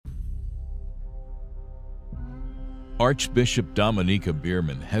Archbishop Dominiquae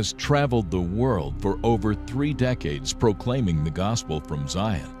Bierman has traveled the world for over 3 decades proclaiming the gospel from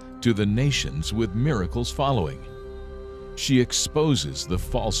Zion to the nations with miracles following. She exposes the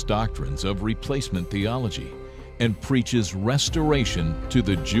false doctrines of replacement theology and preaches restoration to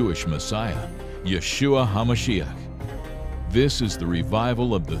the Jewish Messiah, Yeshua HaMashiach. This is the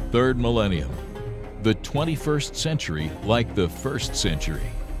revival of the 3rd millennium, the 21st century like the 1st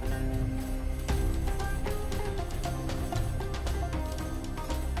century.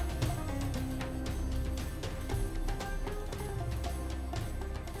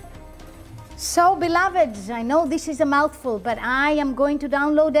 So, beloveds, I know this is a mouthful, but I am going to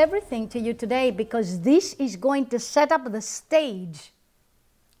download everything to you today because this is going to set up the stage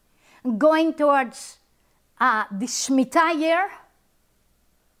going towards the Shemitah year.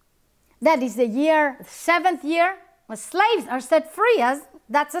 That is the year, 7th year, when slaves are set free, as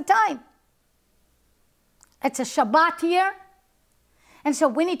that's the time. It's a Shabbat year. And so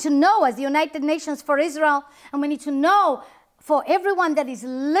we need to know as the United Nations for Israel, and we need to know for everyone that is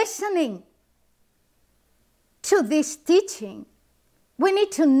listening to this teaching, we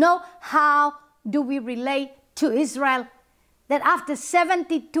need to know how do we relate to Israel, that after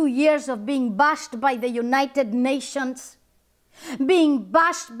 72 years of being bashed by the United Nations, being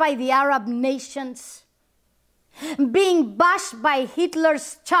bashed by the Arab nations, being bashed by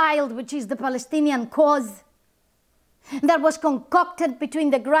Hitler's child, which is the Palestinian cause, that was concocted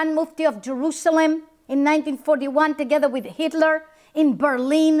between the Grand Mufti of Jerusalem in 1941 together with Hitler in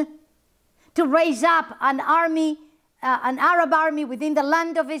Berlin, to raise up an army, an Arab army within the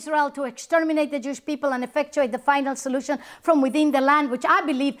land of Israel to exterminate the Jewish people and effectuate the final solution from within the land, which I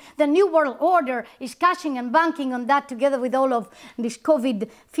believe the New World Order is cashing and banking on that together with all of this COVID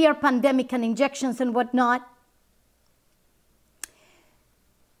fear pandemic and injections and whatnot.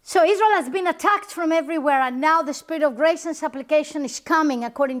 So Israel has been attacked from everywhere, and now the Spirit of grace and supplication is coming,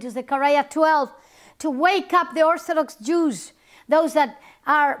 according to Zechariah 12, to wake up the Orthodox Jews, those that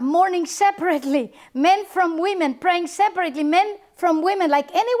are mourning separately, men from women, praying separately, men from women, like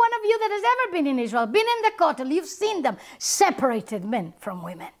any one of you that has ever been in Israel, been in the Kotel, you've seen them, separated men from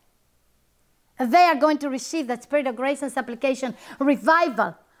women. They are going to receive that Spirit of grace and supplication,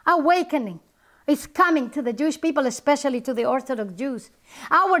 revival, awakening is coming to the Jewish people, especially to the Orthodox Jews.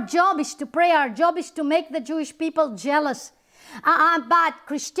 Our job is to pray, our job is to make the Jewish people jealous. But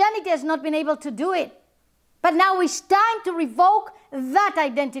Christianity has not been able to do it. But now it's time to revoke that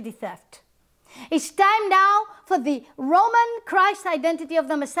identity theft. It's time now for the Roman Christ identity of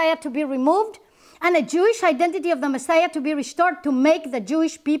the Messiah to be removed and a Jewish identity of the Messiah to be restored to make the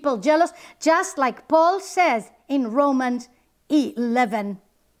Jewish people jealous, just like Paul says in Romans 11.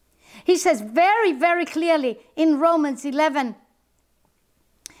 He says very, very clearly in Romans 11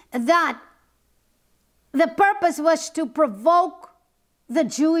 that the purpose was to provoke the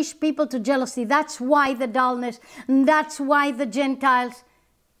Jewish people to jealousy. That's why the dullness, that's why the Gentiles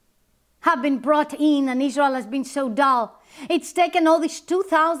have been brought in and Israel has been so dull. It's taken all these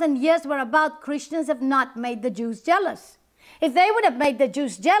 2,000 years where about Christians have not made the Jews jealous. If they would have made the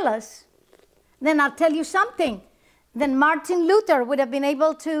Jews jealous, then I'll tell you something. Then Martin Luther would have been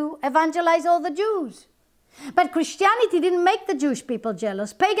able to evangelize all the Jews. But Christianity didn't make the Jewish people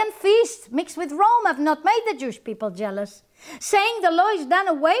jealous. Pagan feasts mixed with Rome have not made the Jewish people jealous. Saying the law is done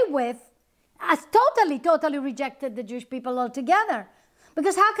away with has totally rejected the Jewish people altogether.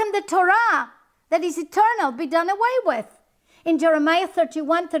 Because how can the Torah that is eternal be done away with? In Jeremiah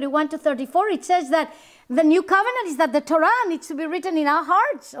 31 to 34, it says that the new covenant is that the Torah needs to be written in our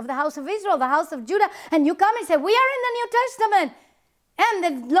hearts of the house of Israel, the house of Judah. And you come and say, we are in the New Testament. And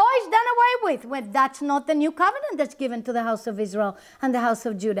the law is done away with. Well, that's not the new covenant that's given to the house of Israel and the house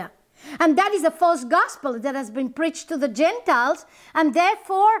of Judah. And that is a false gospel that has been preached to the Gentiles. And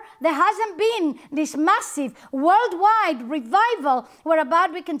therefore, there hasn't been this massive worldwide revival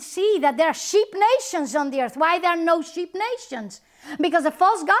whereabout we can see that there are sheep nations on the earth. Why there are no sheep nations? Because a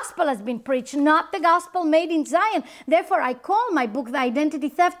false gospel has been preached, not the gospel made in Zion. Therefore, I call my book, The Identity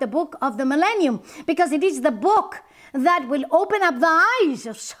Theft, the book of the millennium, because it is the book that will open up the eyes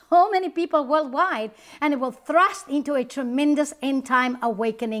of so many people worldwide, and it will thrust into a tremendous end-time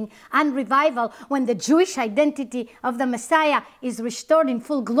awakening and revival when the Jewish identity of the Messiah is restored in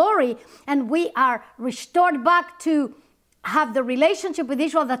full glory, and we are restored back to have the relationship with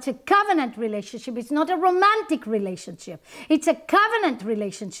Israel that's a covenant relationship. It's not a romantic relationship. It's a covenant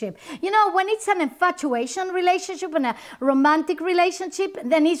relationship. You know, when it's an infatuation relationship and a romantic relationship,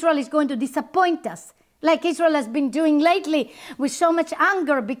 then Israel is going to disappoint us. like Israel has been doing lately with so much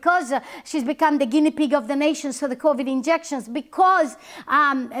anger because she's become the guinea pig of the nations for the COVID injections, because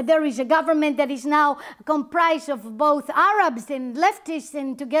there is a government that is now comprised of both Arabs and leftists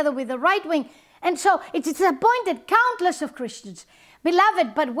and together with the right wing. And so it's disappointed countless of Christians.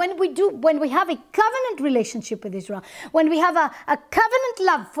 Beloved, but when we have a covenant relationship with Israel, when we have a covenant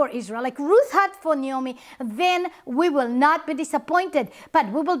love for Israel, like Ruth had for Naomi, then we will not be disappointed,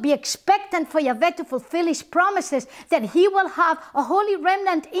 but we will be expectant for Yahweh to fulfill his promises, that he will have a holy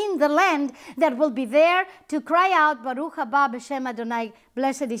remnant in the land that will be there to cry out, Baruch haba b'shem Adonai,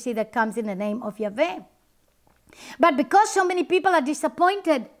 blessed is he that comes in the name of Yahweh. But because so many people are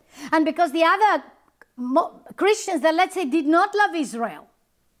disappointed, and because the other Christians that, let's say, did not love Israel.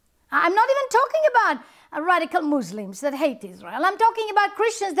 I'm not even talking about radical Muslims that hate Israel. I'm talking about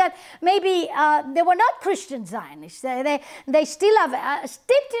Christians that maybe they were not Christian Zionists. They still have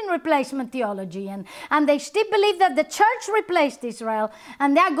steeped in replacement theology, and they still believe that the church replaced Israel,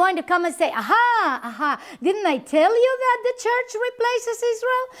 and they're going to come and say, aha, didn't I tell you that the church replaces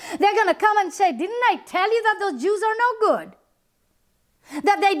Israel? They're going to come and say, didn't I tell you that those Jews are no good?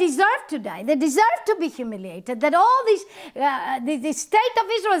 That they deserve to die, they deserve to be humiliated, that all this, the state of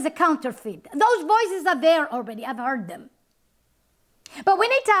Israel is a counterfeit. Those voices are there already, I've heard them. But we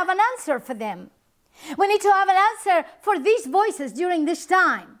need to have an answer for them. We need to have an answer for these voices during this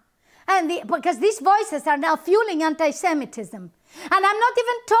time. Because these voices are now fueling anti-Semitism. And I'm not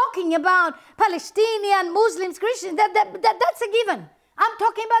even talking about Palestinian, Muslims, Christians, that's a given. I'm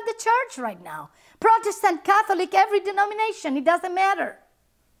talking about the church right now. Protestant, Catholic, every denomination, it doesn't matter.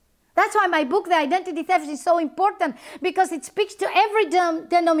 That's why my book, The Identity Theft, is so important, because it speaks to every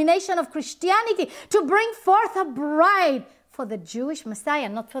denomination of Christianity to bring forth a bride for the Jewish Messiah,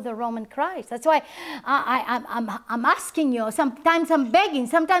 not for the Roman Christ. That's why I'm asking you, sometimes I'm begging,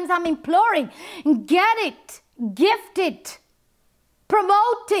 sometimes I'm imploring, get it, gift it,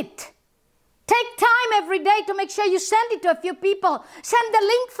 promote it. Take time every day to make sure you send it to a few people. Send the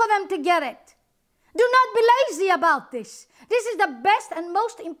link for them to get it. Do not be lazy about this. This is the best and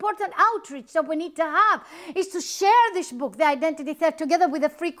most important outreach that we need to have, is to share this book, The Identity Theft, together with a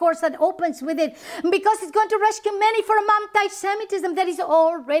free course that opens with it, because it's going to rescue many from anti-Semitism that is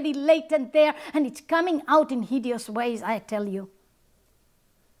already latent there, and it's coming out in hideous ways, I tell you.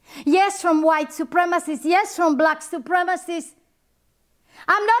 Yes, from white supremacists. Yes, from black supremacists.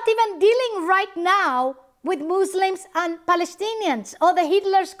 I'm not even dealing right now with Muslims and Palestinians or the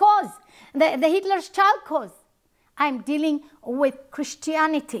Hitler's cause, the Hitler's child cause. I'm dealing with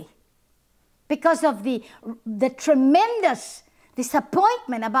Christianity because of the tremendous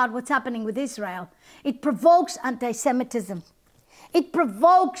disappointment about what's happening with Israel. It provokes anti-Semitism.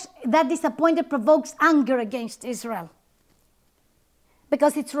 That disappointment provokes anger against Israel,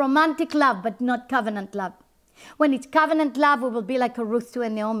 because it's romantic love but not covenant love. When it's covenant love, we will be like a Ruth to a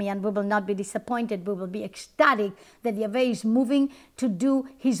Naomi, and we will not be disappointed. We will be ecstatic that Yahweh is moving to do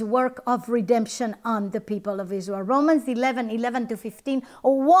his work of redemption on the people of Israel. Romans 11:11-15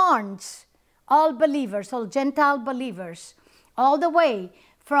 warns all believers, all Gentile believers, all the way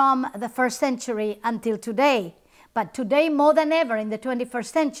from the first century until today. But today, more than ever, in the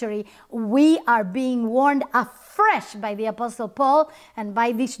 21st century, we are being warned afresh by the Apostle Paul and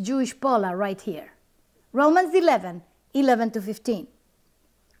by this Jewish Paula right here. Romans 11:11-15.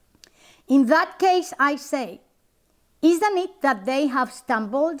 In that case, I say, isn't it that they have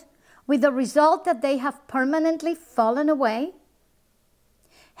stumbled, with the result that they have permanently fallen away?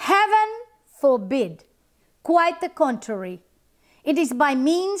 Heaven forbid. Quite the contrary. It is by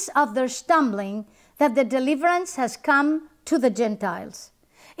means of their stumbling that the deliverance has come to the Gentiles,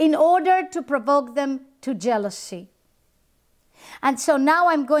 in order to provoke them to jealousy. And so now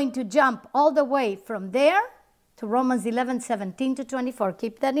I'm going to jump all the way from there to Romans 11:17-24.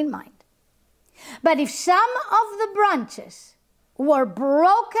 Keep that in mind. But if some of the branches were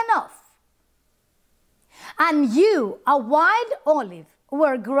broken off, and you, a wild olive,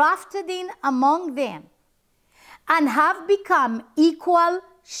 were grafted in among them, and have become equal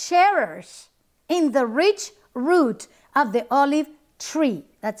sharers in the rich root of the olive tree,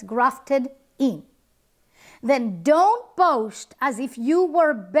 that's grafted in, then don't boast as if you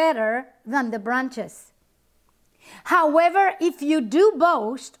were better than the branches. However, if you do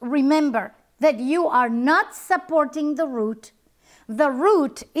boast, remember that you are not supporting the root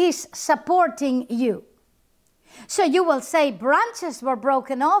is supporting you. So you will say, branches were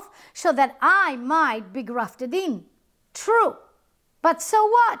broken off so that I might be grafted in. True, but so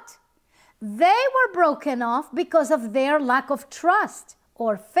what? They were broken off because of their lack of trust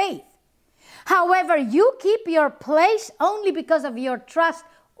or faith. However, you keep your place only because of your trust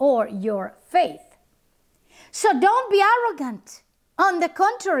or your faith. So don't be arrogant. On the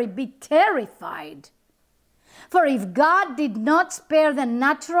contrary, be terrified. For if God did not spare the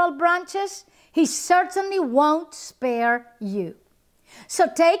natural branches, he certainly won't spare you. So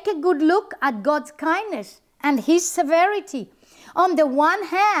take a good look at God's kindness and his severity. On the one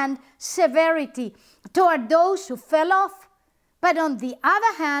hand, severity toward those who fell off, but on the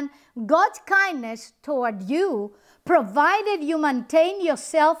other hand, God's kindness toward you, provided you maintain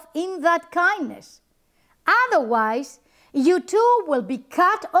yourself in that kindness. Otherwise, you too will be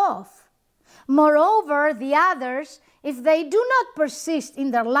cut off. Moreover, the others, if they do not persist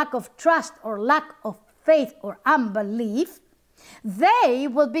in their lack of trust or lack of faith or unbelief, they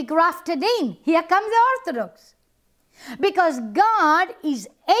will be grafted in. Here comes the Orthodox. Because God is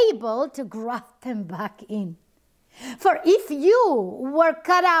able to graft them back in. For if you were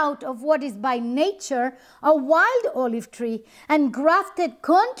cut out of what is by nature a wild olive tree and grafted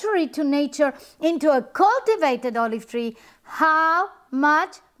contrary to nature into a cultivated olive tree, how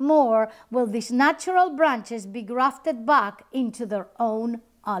much more will these natural branches be grafted back into their own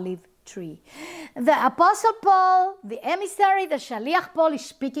olive tree? The Apostle Paul, the emissary, the Shaliach Paul, is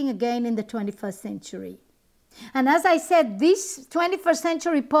speaking again in the 21st century. And as I said, this 21st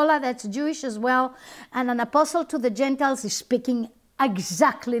century Paula, that's Jewish as well, and an apostle to the Gentiles, is speaking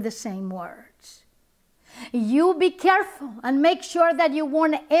exactly the same words. You be careful and make sure that you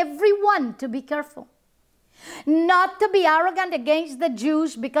warn everyone to be careful. Not to be arrogant against the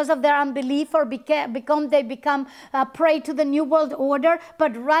Jews because of their unbelief or they become prey to the New World Order,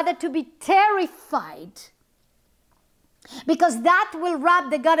 but rather to be terrified. Because that will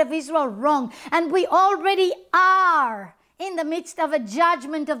rub the God of Israel wrong. And we already are in the midst of a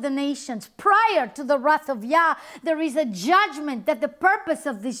judgment of the nations. Prior to the wrath of Yah, there is a judgment, that the purpose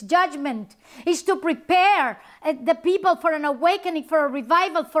of this judgment is to prepare the people for an awakening, for a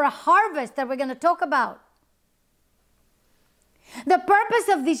revival, for a harvest that we're going to talk about. The purpose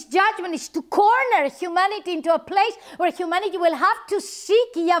of this judgment is to corner humanity into a place where humanity will have to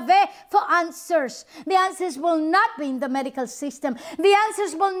seek Yahweh for answers. The answers will not be in the medical system. The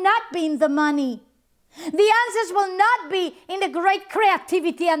answers will not be in the money. The answers will not be in the great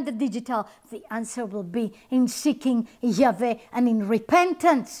creativity and the digital. The answer will be in seeking Yahweh and in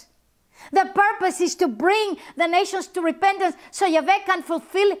repentance. The purpose is to bring the nations to repentance so Yahweh can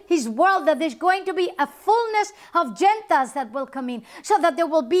fulfill his world, that there's going to be a fullness of Gentiles that will come in, so that there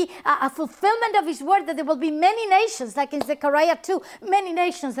will be a fulfillment of his word, that there will be many nations, like in Zechariah 2, many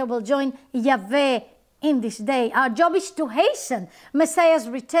nations that will join Yahweh in this day. Our job is to hasten Messiah's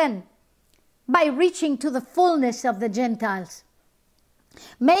return by reaching to the fullness of the Gentiles.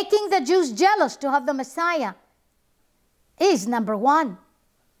 Making the Jews jealous to have the Messiah is number one.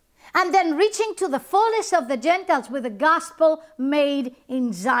 And then reaching to the fullness of the Gentiles with the gospel made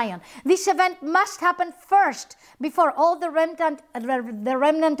in Zion. This event must happen first before all the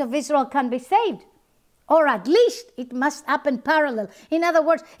remnant of Israel can be saved. Or at least it must happen parallel. In other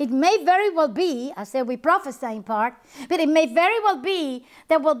words, it may very well be, I say we prophesy in part, but it may very well be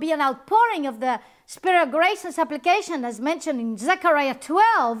there will be an outpouring of the Spirit of grace and supplication, as mentioned in Zechariah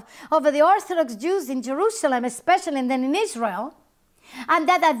 12, over the Orthodox Jews in Jerusalem, especially, and then in Israel. And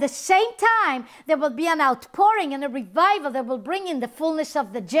that at the same time, there will be an outpouring and a revival that will bring in the fullness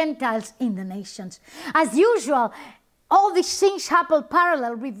of the Gentiles in the nations. As usual, all these things happen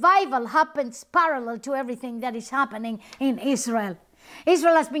parallel. Revival happens parallel to everything that is happening in Israel.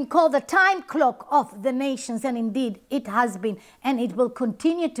 Israel has been called the time clock of the nations, and indeed it has been, and it will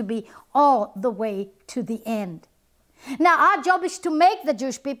continue to be all the way to the end. Now, our job is to make the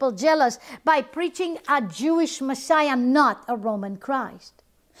Jewish people jealous by preaching a Jewish Messiah, not a Roman Christ.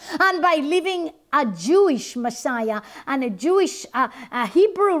 And by living a Jewish Messiah and a Jewish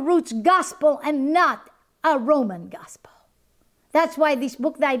Hebrew roots gospel and not a Roman gospel. That's why this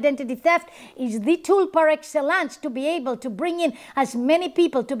book, The Identity Theft, is the tool par excellence to be able to bring in as many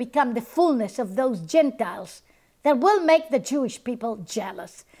people to become the fullness of those Gentiles that will make the Jewish people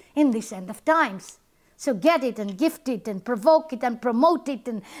jealous in this end of times. So get it and gift it and provoke it and promote it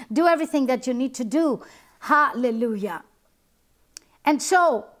and do everything that you need to do. Hallelujah. And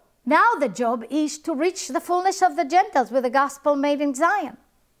so now the job is to reach the fullness of the Gentiles with the gospel made in Zion.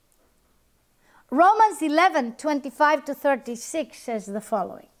 Romans 11:25-36 says the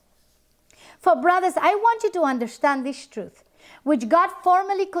following. For brothers, I want you to understand this truth, which God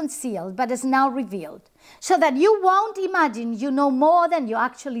formerly concealed but has now revealed, so that you won't imagine you know more than you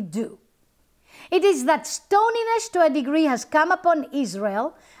actually do. It is that stoniness to a degree has come upon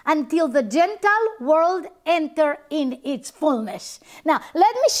Israel until the Gentile world enter in its fullness. Now,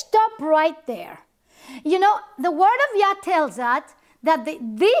 let me stop right there. You know, the word of Yah tells us that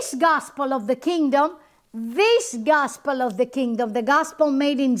this gospel of the kingdom this gospel of the kingdom, the gospel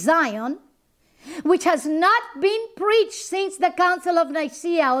made in Zion, which has not been preached since the Council of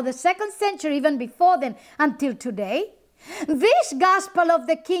Nicaea or the 2nd century, even before then, until today. This gospel of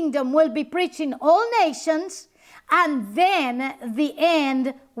the kingdom will be preached in all nations, and then the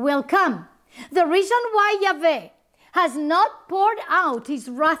end will come. The reason why Yahweh has not poured out his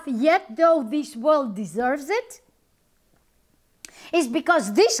wrath yet, though this world deserves it, is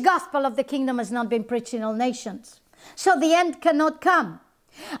because this gospel of the kingdom has not been preached in all nations. So the end cannot come.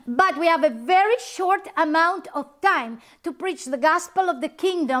 But we have a very short amount of time to preach the gospel of the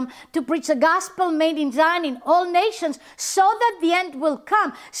kingdom, to preach the gospel made in Zion in all nations, so that the end will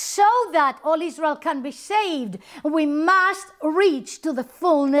come, so that all Israel can be saved. We must reach to the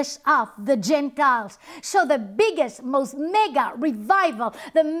fullness of the Gentiles. So the biggest, most mega revival,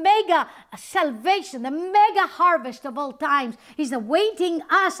 the mega salvation, the mega harvest of all times is awaiting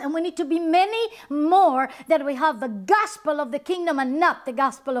us, and we need to be many more, that we have the gospel of the kingdom and not the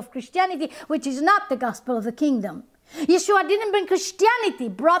gospel of Christianity, which is not the gospel of the kingdom. Yeshua didn't bring Christianity,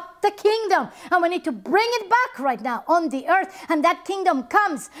 brought the kingdom, and we need to bring it back right now on the earth. And that kingdom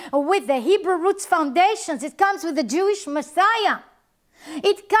comes with the Hebrew roots foundations. It comes with the Jewish Messiah.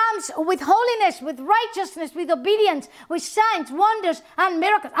 It comes with holiness, with righteousness, with obedience, with signs, wonders, and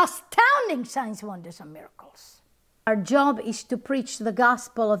miracles. Astounding signs, wonders, and miracles. Our job is to preach the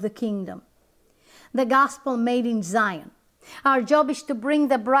gospel of the kingdom, the gospel made in Zion. Our job is to bring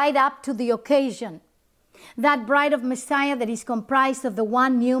the bride up to the occasion, that bride of Messiah that is comprised of the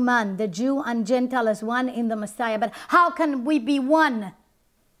one new man, the Jew and Gentile as one in the Messiah. But how can we be one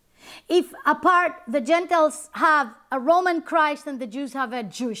if apart the Gentiles have a Roman Christ and the Jews have a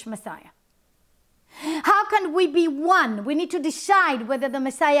Jewish Messiah? How can we be one? We need to decide whether the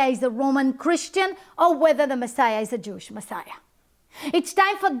Messiah is a Roman Christian or whether the Messiah is a Jewish Messiah. It's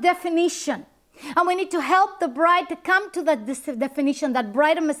time for definition. And we need to help the bride to come to that definition, that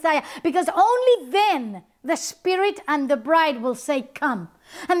bride of Messiah, because only then the Spirit and the bride will say, come.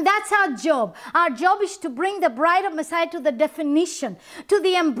 And that's our job. Our job is to bring the bride of Messiah to the definition, to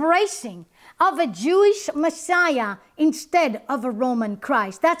the embracing of a Jewish Messiah instead of a Roman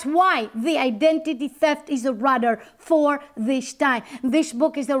Christ. That's why the identity theft is a rudder for this time. This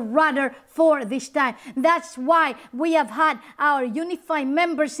book is a rudder for this time. That's why we have had our unified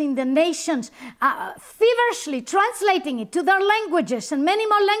members in the nations feverishly translating it to their languages, and many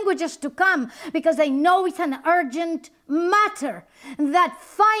more languages to come, because they know it's an urgent matter that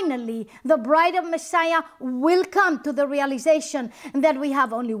finally the bride of Messiah will come to the realization that we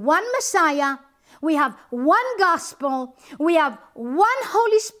have only one Messiah, we have one gospel, we have one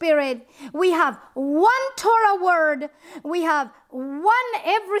Holy Spirit, we have one Torah word, we have one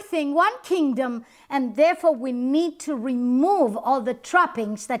everything, one kingdom, and therefore we need to remove all the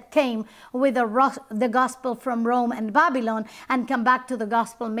trappings that came with the gospel from Rome and Babylon and come back to the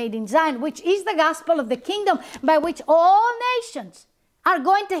gospel made in Zion, which is the gospel of the kingdom by which all nations are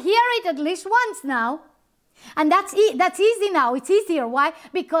going to hear it at least once now. And that's easy now. It's easier. Why?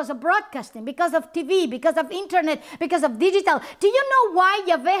 Because of broadcasting, because of TV, because of internet, because of digital. Do you know why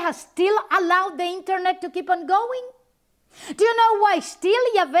Yahweh has still allowed the internet to keep on going? Do you know why still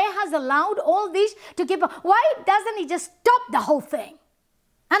Yahweh has allowed all this to keep on? Why doesn't he just stop the whole thing?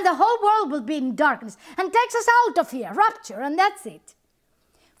 And the whole world will be in darkness and takes us out of here, rapture, and that's it.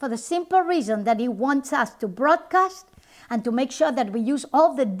 For the simple reason that he wants us to broadcast and to make sure that we use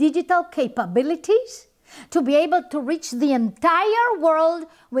all the digital capabilities to be able to reach the entire world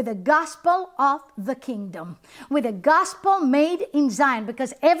with the gospel of the kingdom, with a gospel made in Zion,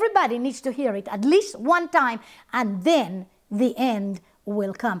 because everybody needs to hear it at least one time, and then the end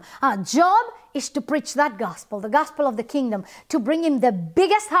will come. Our job is to preach that gospel, the gospel of the kingdom, to bring him the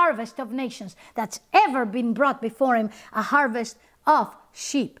biggest harvest of nations that's ever been brought before him, a harvest of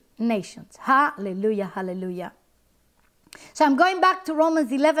sheep nations. Hallelujah, hallelujah. So I'm going back to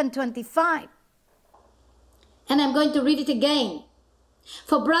Romans 11:25. And I'm going to read it again.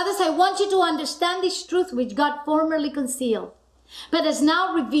 For brothers, I want you to understand this truth which God formerly concealed, but has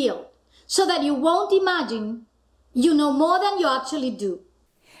now revealed, so that you won't imagine you know more than you actually do.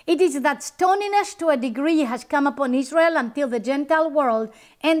 It is that stoniness to a degree has come upon Israel until the Gentile world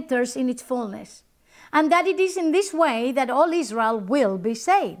enters in its fullness. And that it is in this way that all Israel will be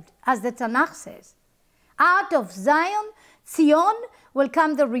saved, as the Tanakh says. Out of Zion will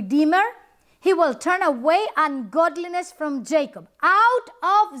come the Redeemer. He will turn away ungodliness from Jacob. Out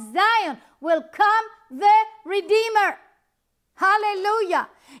of Zion will come the Redeemer. Hallelujah.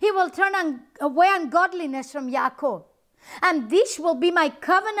 He will turn away ungodliness from Jacob. And this will be my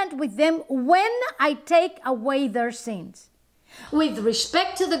covenant with them when I take away their sins. With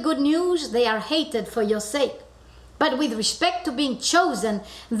respect to the good news, they are hated for your sake. But with respect to being chosen,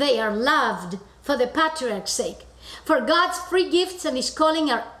 they are loved for the patriarch's sake. For God's free gifts and his calling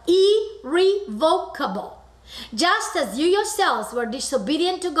are irrevocable. Just as you yourselves were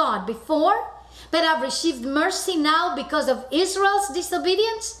disobedient to God before, but have received mercy now because of Israel's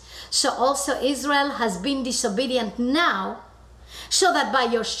disobedience, so also Israel has been disobedient now, so that by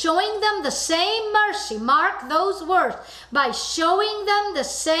your showing them the same mercy, mark those words, by showing them the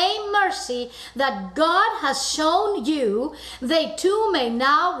same mercy that God has shown you, they too may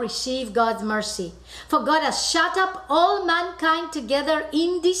now receive God's mercy. For God has shut up all mankind together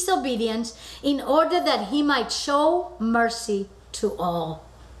in disobedience in order that he might show mercy to all.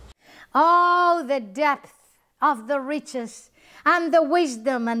 Oh, the depth of the riches and the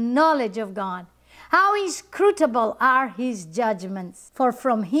wisdom and knowledge of God. How inscrutable are his judgments. For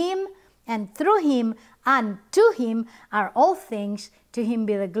from him and through him and to him are all things. To him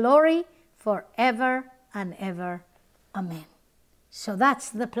be the glory forever and ever. Amen. So that's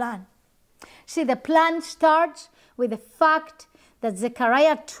the plan. See, the plan starts with the fact that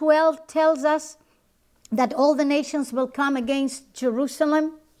Zechariah 12 tells us that all the nations will come against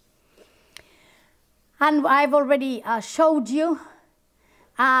Jerusalem. And I've already showed you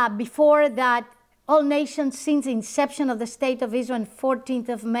before that all nations since the inception of the State of Israel on 14th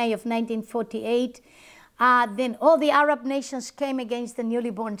of May of 1948. Then all the Arab nations came against the newly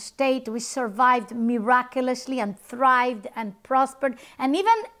born state. We survived miraculously and thrived and prospered and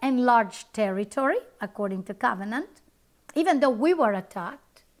even enlarged territory according to covenant, even though we were attacked.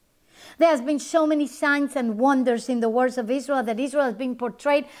 There has been so many signs and wonders in the wars of Israel that Israel has been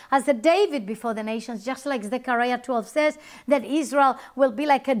portrayed as a David before the nations, just like Zechariah 12 says that Israel will be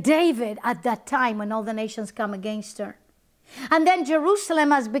like a David at that time when all the nations come against her. And then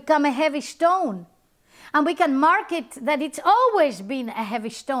Jerusalem has become a heavy stone. And we can mark it that it's always been a heavy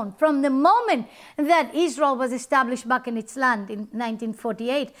stone from the moment that Israel was established back in its land in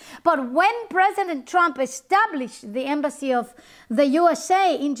 1948. But when President Trump established the embassy of the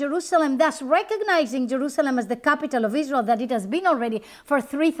USA in Jerusalem, thus recognizing Jerusalem as the capital of Israel, that it has been already for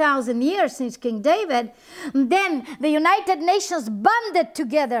 3,000 years since King David, then the United Nations banded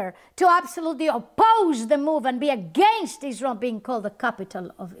together to absolutely oppose the move and be against Israel being called the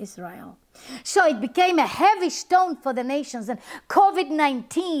capital of Israel. So it became a heavy stone for the nations, and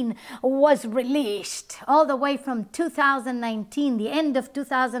COVID-19 was released all the way from 2019, the end of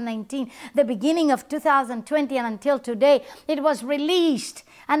 2019, the beginning of 2020, and until today. It was released,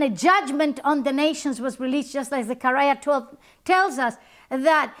 and a judgment on the nations was released, just like Zechariah 12 tells us,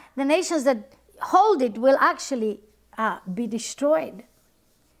 that the nations that hold it will actually be destroyed.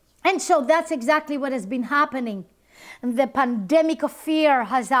 And so that's exactly what has been happening. The pandemic of fear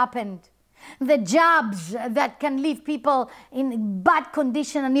has happened. The jabs that can leave people in bad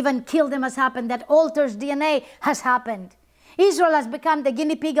condition and even kill them has happened. That alters DNA has happened. Israel has become the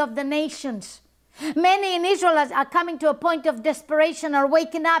guinea pig of the nations. Many in Israel are coming to a point of desperation, are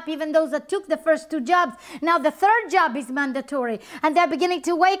waking up, even those that took the first 2 jabs. Now the 3rd jab is mandatory. And they're beginning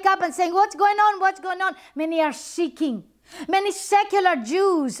to wake up and saying, what's going on? What's going on? Many are seeking. Many secular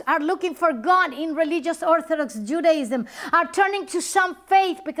Jews are looking for God in religious Orthodox Judaism, are turning to some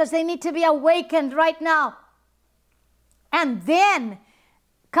faith because they need to be awakened right now. And then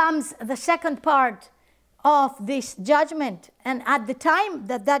comes the second part of this judgment. And at the time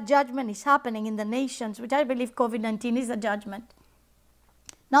that that judgment is happening in the nations, which I believe COVID-19 is a judgment,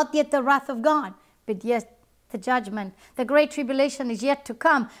 not yet the wrath of God, but yet the judgment. The Great Tribulation is yet to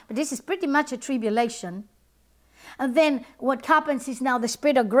come, but this is pretty much a tribulation. And then what happens is now the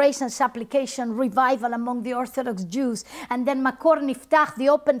spirit of grace and supplication, revival among the Orthodox Jews. And then Makor Niftach, the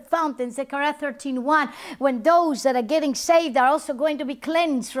open fountain, Zechariah 13:1, when those that are getting saved are also going to be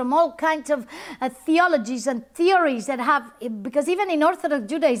cleansed from all kinds of theologies and theories that have, because even in Orthodox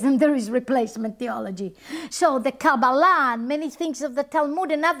Judaism there is replacement theology. So the Kabbalah and many things of the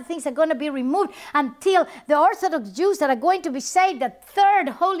Talmud and other things are going to be removed until the Orthodox Jews that are going to be saved, that 3rd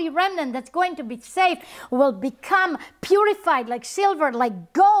holy remnant that's going to be saved, will become purified like silver,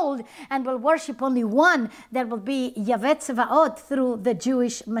 like gold, and will worship only one, that will be Yahweh Tzevaot, through the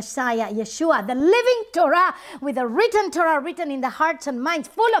Jewish Messiah, Yeshua, the living Torah, with a written Torah written in the hearts and minds,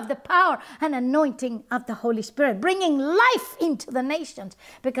 full of the power and anointing of the Holy Spirit, bringing life into the nations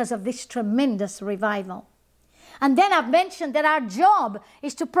because of this tremendous revival. And then I've mentioned that our job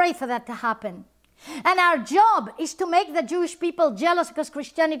is to pray for that to happen. And our job is to make the Jewish people jealous, because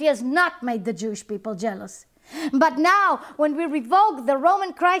Christianity has not made the Jewish people jealous. But now, when we revoke the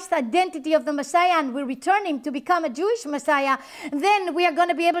Roman Christ identity of the Messiah and we return him to become a Jewish Messiah, then we are going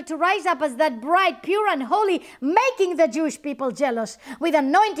to be able to rise up as that bride, pure and holy, making the Jewish people jealous. With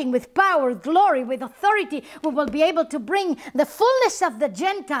anointing, with power, with glory, with authority, we will be able to bring the fullness of the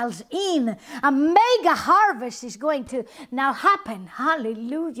Gentiles in. A mega harvest is going to now happen.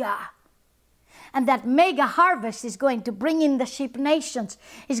 Hallelujah. And that mega harvest is going to bring in the sheep nations,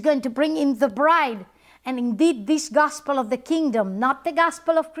 is going to bring in the bride. And indeed, this gospel of the kingdom, not the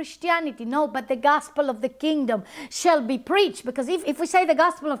gospel of Christianity, no, but the gospel of the kingdom shall be preached. Because if we say the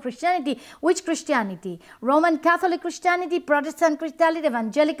gospel of Christianity, which Christianity? Roman Catholic Christianity, Protestant Christianity,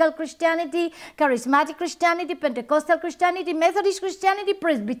 Evangelical Christianity, Charismatic Christianity, Pentecostal Christianity, Methodist Christianity,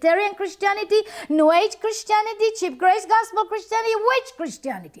 Presbyterian Christianity, New Age Christianity, Cheap Grace Gospel Christianity, which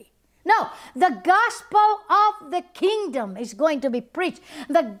Christianity? No, the gospel of the kingdom is going to be preached.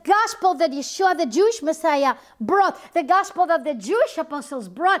 The gospel that Yeshua, the Jewish Messiah, brought. The gospel that the Jewish apostles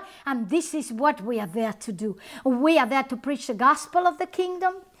brought. And this is what we are there to do. We are there to preach the gospel of the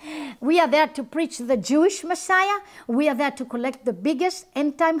kingdom. We are there to preach the Jewish Messiah. We are there to collect the biggest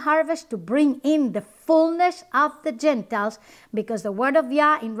end-time harvest, to bring in the fullness of the Gentiles. Because the word of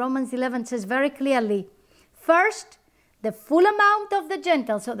Yah in Romans 11 says very clearly, first, the full amount of the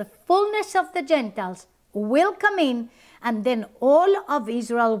Gentiles, so the fullness of the Gentiles will come in, and then all of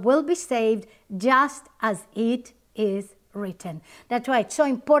Israel will be saved, just as it is written. That's why it's so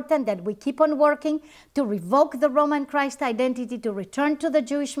important that we keep on working to revoke the Roman Christ identity, to return to the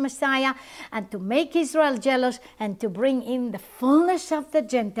Jewish Messiah, and to make Israel jealous, and to bring in the fullness of the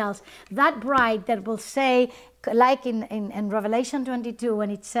Gentiles, that bride that will say, like in Revelation 22, when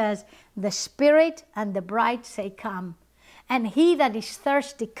it says, the Spirit and the bride say, come. And he that is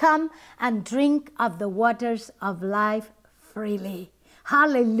thirsty, come and drink of the waters of life freely.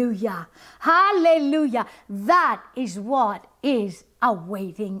 Hallelujah. Hallelujah. That is what is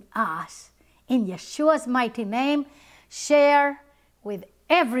awaiting us. In Yeshua's mighty name, share with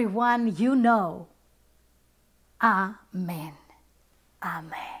everyone you know. Amen.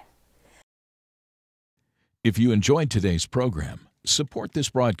 Amen. If you enjoyed today's program, support this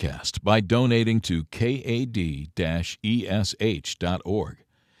broadcast by donating to Kad-ESH.org.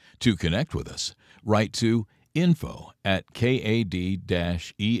 To connect with us, write to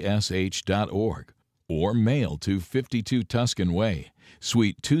info@kad-esh.org or mail to 52 Tuscan Way,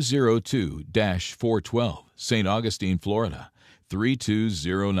 Suite 202-412, St. Augustine, Florida,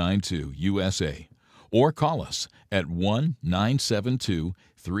 32092, USA. Or call us at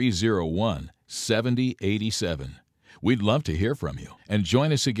 1-972-301-7087. We'd love to hear from you. And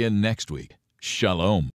join us again next week. Shalom.